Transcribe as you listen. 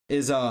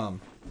is I've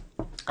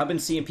been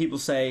seeing people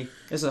say,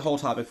 this is a whole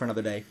topic for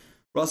another day,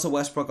 Russell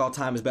Westbrook all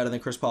time is better than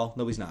Chris Paul.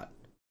 No, he's not.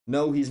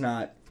 No, he's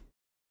not.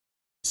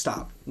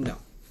 Stop. No.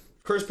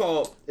 Chris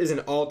Paul is an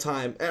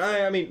all-time, and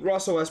I mean,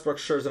 Russell Westbrook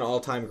sure is an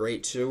all-time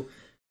great too,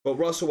 but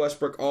Russell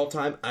Westbrook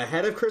all-time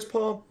ahead of Chris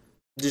Paul,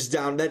 just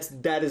down,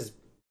 that is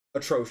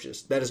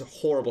atrocious. That is a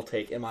horrible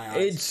take in my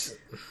eyes.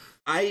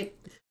 I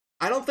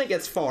don't think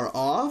it's far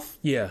off.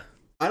 Yeah.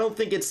 I don't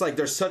think it's like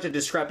there's such a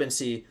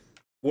discrepancy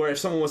where if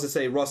someone was to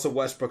say Russell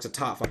Westbrook's a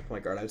top 5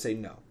 point guard, I would say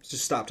no.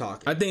 Just stop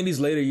talking. I think these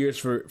later years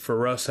for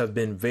Russ have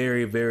been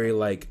very, very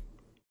like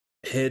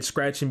head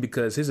scratching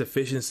because his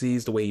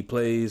efficiencies, the way he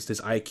plays,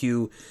 his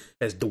IQ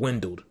has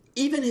dwindled.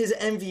 Even his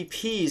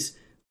MVPs,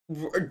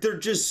 they're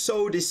just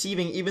so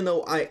deceiving. Even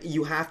though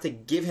you have to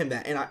give him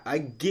that, and I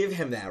give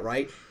him that,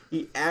 right?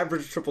 He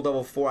averaged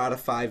triple-double 4 out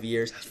of 5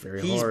 years. That's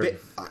very hard.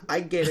 I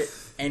get it.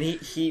 And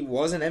he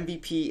was an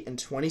MVP in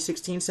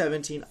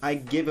 2016-17. I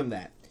give him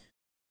that.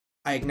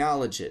 I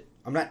acknowledge it.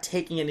 I'm not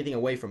taking anything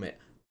away from it.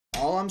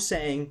 All I'm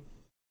saying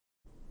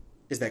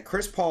is that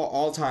Chris Paul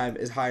all-time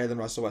is higher than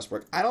Russell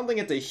Westbrook. I don't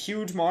think it's a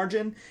huge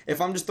margin. If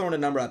I'm just throwing a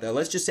number out there,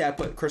 let's just say I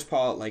put Chris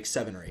Paul at like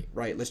 7 or 8,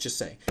 right? Let's just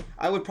say.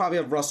 I would probably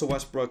have Russell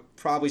Westbrook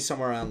probably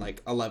somewhere around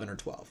like 11 or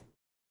 12.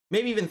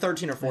 Maybe even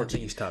 13 or 14. I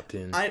think he's top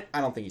 10. I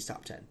don't think he's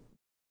top 10.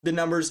 The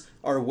numbers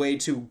are way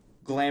too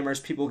glamorous.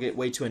 People get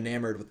way too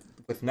enamored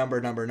with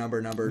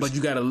numbers. But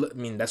you gotta, I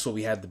mean, that's what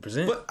we had to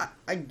present. But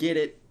I get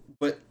it,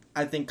 but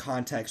I think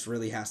context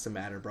really has to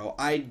matter, bro.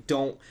 I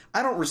don't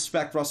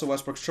respect Russell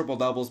Westbrook's triple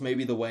doubles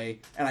maybe the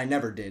way, and I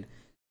never did,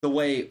 the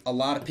way a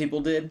lot of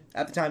people did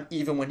at the time,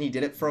 even when he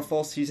did it for a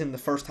full season, the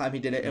first time he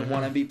did it and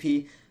won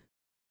MVP.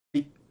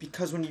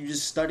 Because when you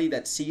just study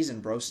that season,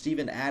 bro,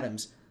 Steven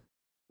Adams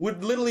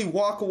would literally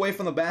walk away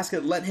from the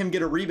basket, let him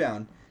get a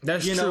rebound.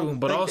 That's true,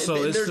 but like, also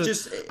it's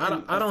just I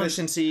don't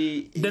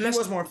efficiency. He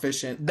was more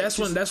efficient. That's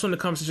when the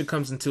conversation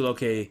comes into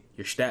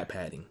your stat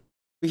padding.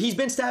 He's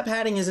been stat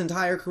padding his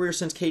entire career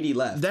since KD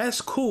left.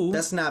 That's cool.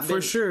 That's not for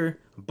sure.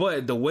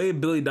 But the way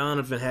Billy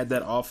Donovan had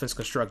that offense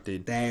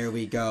constructed, there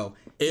we go.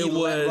 He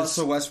let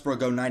Russell Westbrook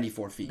go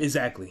 94 feet.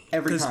 Exactly.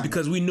 Every time.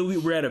 Because we knew we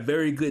were at a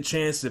very good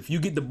chance. If you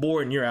get the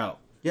board and you're out.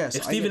 Yes.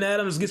 If Steven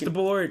Adams gets the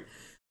board,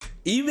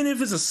 even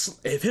if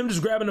if him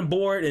just grabbing the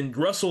board and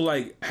Russell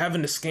like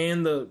having to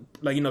scan the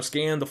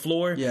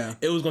floor,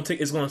 it's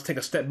gonna take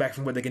a step back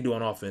from what they can do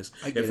on offense.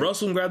 If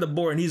Russell can grab the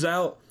board and he's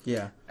out,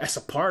 that's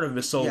a part of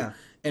it. So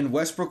and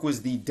Westbrook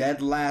was the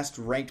dead last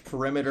ranked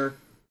perimeter.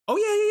 Oh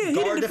yeah.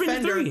 Guard he didn't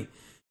defend the three.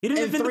 He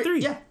didn't defend the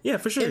three. Yeah,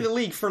 for sure. In the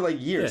league for like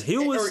years.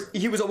 Yeah,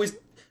 he was always.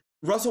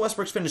 Russell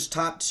Westbrook's finished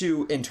top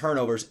 2 in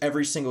turnovers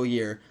every single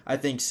year. I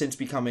think since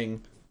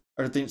coming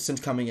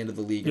into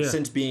the league, and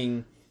since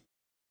being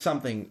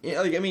something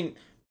like, I mean,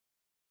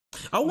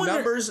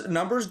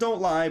 numbers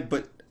don't lie,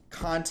 but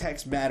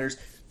context matters.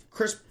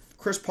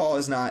 Chris Paul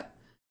is not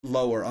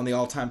lower on the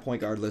all-time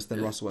point guard list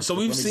than Russell Westbrook.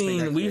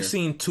 So we've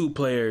seen 2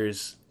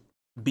 players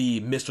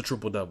be Mr.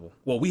 Triple-Double.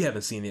 Well, we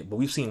haven't seen it, but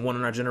we've seen one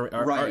in our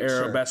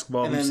era of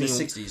basketball. And we've then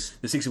seen the 60s.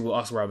 The 60s with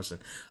Oscar Robertson.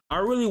 I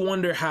really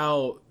wonder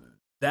how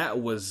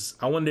that was.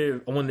 I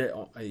wonder.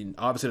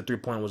 Obviously, the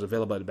 3-point was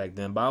available back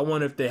then, but I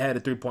wonder if they had a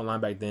 3-point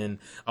line back then.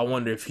 I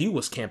wonder if he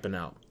was camping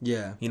out.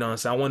 Yeah. You know what I'm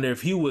saying? I wonder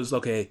if he was,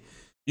 okay,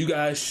 you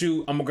guys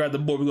shoot, I'm going to grab the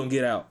board, we're going to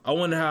get out. I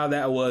wonder how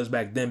that was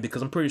back then,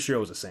 because I'm pretty sure it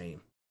was the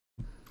same.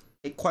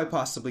 It quite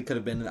possibly could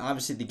have been, and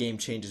obviously the game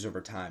changes over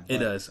time. It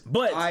does.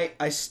 But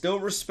I still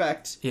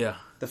respect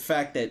the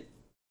fact that,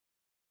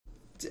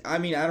 I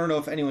mean, I don't know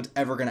if anyone's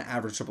ever going to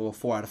average triple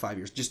 4 out of 5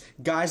 years. Just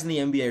guys in the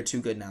NBA are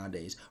too good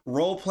nowadays.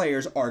 Role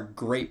players are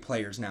great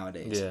players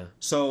nowadays. Yeah.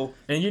 So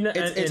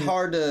it's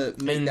hard to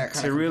make that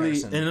kind of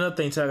comparison. And another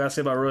thing, too, I got to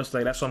say about Russ,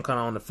 like, that's why I'm kind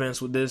of on the fence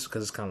with this,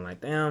 because it's kind of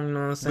like, damn, you know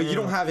what I'm saying? But you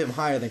don't have him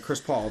higher than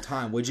Chris Paul all the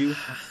time, would you?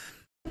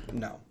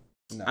 No.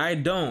 I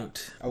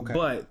don't. Okay.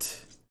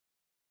 But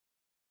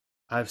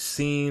I've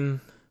seen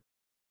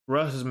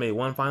Russ has made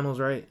 1 finals,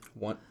 right?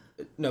 One.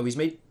 No, he's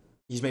made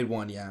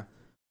 1, yeah.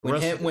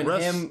 Russ can't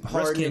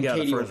get out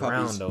the first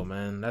round, though,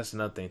 man. That's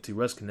another thing too.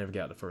 Russ can never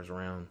get out the first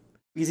round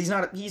because he's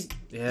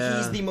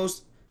the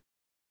most.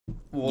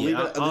 Well,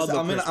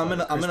 I'm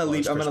gonna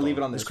leave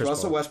it on this.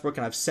 Russell Westbrook,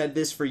 and I've said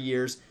this for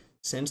years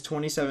since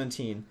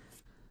 2017.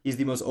 He's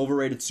the most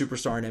overrated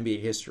superstar in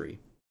NBA history.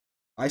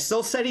 I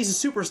still said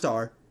he's a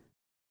superstar,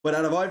 but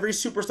out of every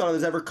superstar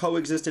that's ever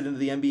coexisted into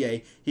the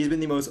NBA, he's been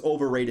the most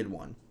overrated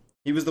one.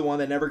 He was the one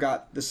that never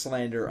got the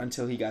slander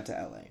until he got to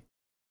LA.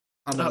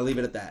 I'm gonna leave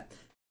it at that.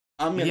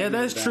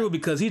 That's true,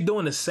 because he's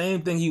doing the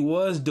same thing he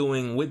was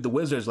doing with the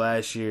Wizards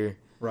last year,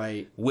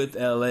 right? With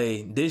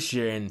LA this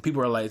year, and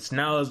people are like,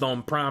 now it's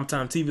on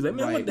primetime TV. Like,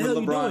 man, what the hell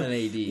are you doing? And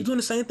AD. He's doing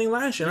the same thing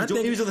last year.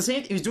 He was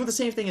doing the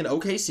same thing in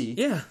OKC.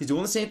 Yeah, he's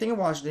doing the same thing in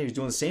Washington. He's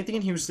doing the same thing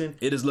in Houston.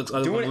 It just looks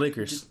ugly on the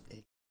Lakers.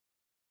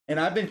 And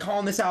I've been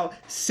calling this out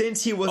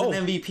since he was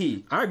an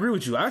MVP. I agree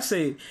with you. I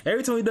say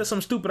every time he does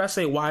something stupid, I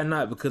say why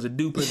not? Because the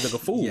dude plays like a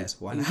fool. Yes,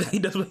 why not? He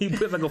plays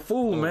like a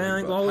fool,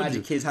 man. Hide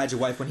your kids, hide your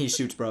wife when he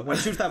shoots, bro. When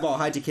he shoots that ball,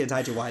 hide your kids,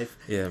 hide your wife.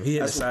 Yeah, he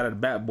hit the side of the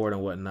backboard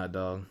and whatnot,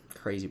 dog.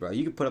 crazy, bro.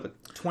 You could put up a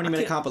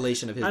 20-minute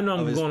compilation of his. I know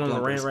I'm going on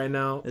a rant right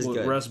now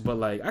with Russ, but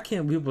like I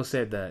can't. People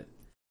said that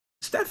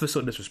Steph is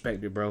so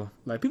disrespected, bro.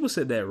 Like people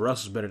said that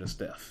Russ was better than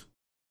Steph.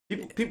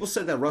 People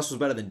said that Russ was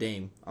better than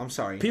Dame. I'm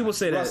sorry. People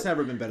say Russ that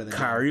never been better than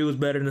Kyrie was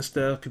better than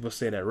Steph. People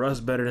say that Russ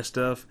better than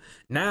Steph.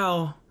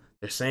 Now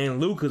they're saying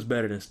Luka's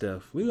better than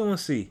Steph. We gonna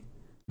see.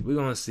 We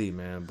gonna see,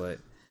 man. But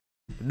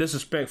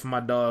disrespect for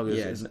my dog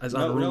is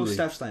unruly. No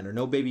Steph slander.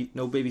 No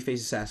baby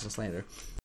face assassin slander.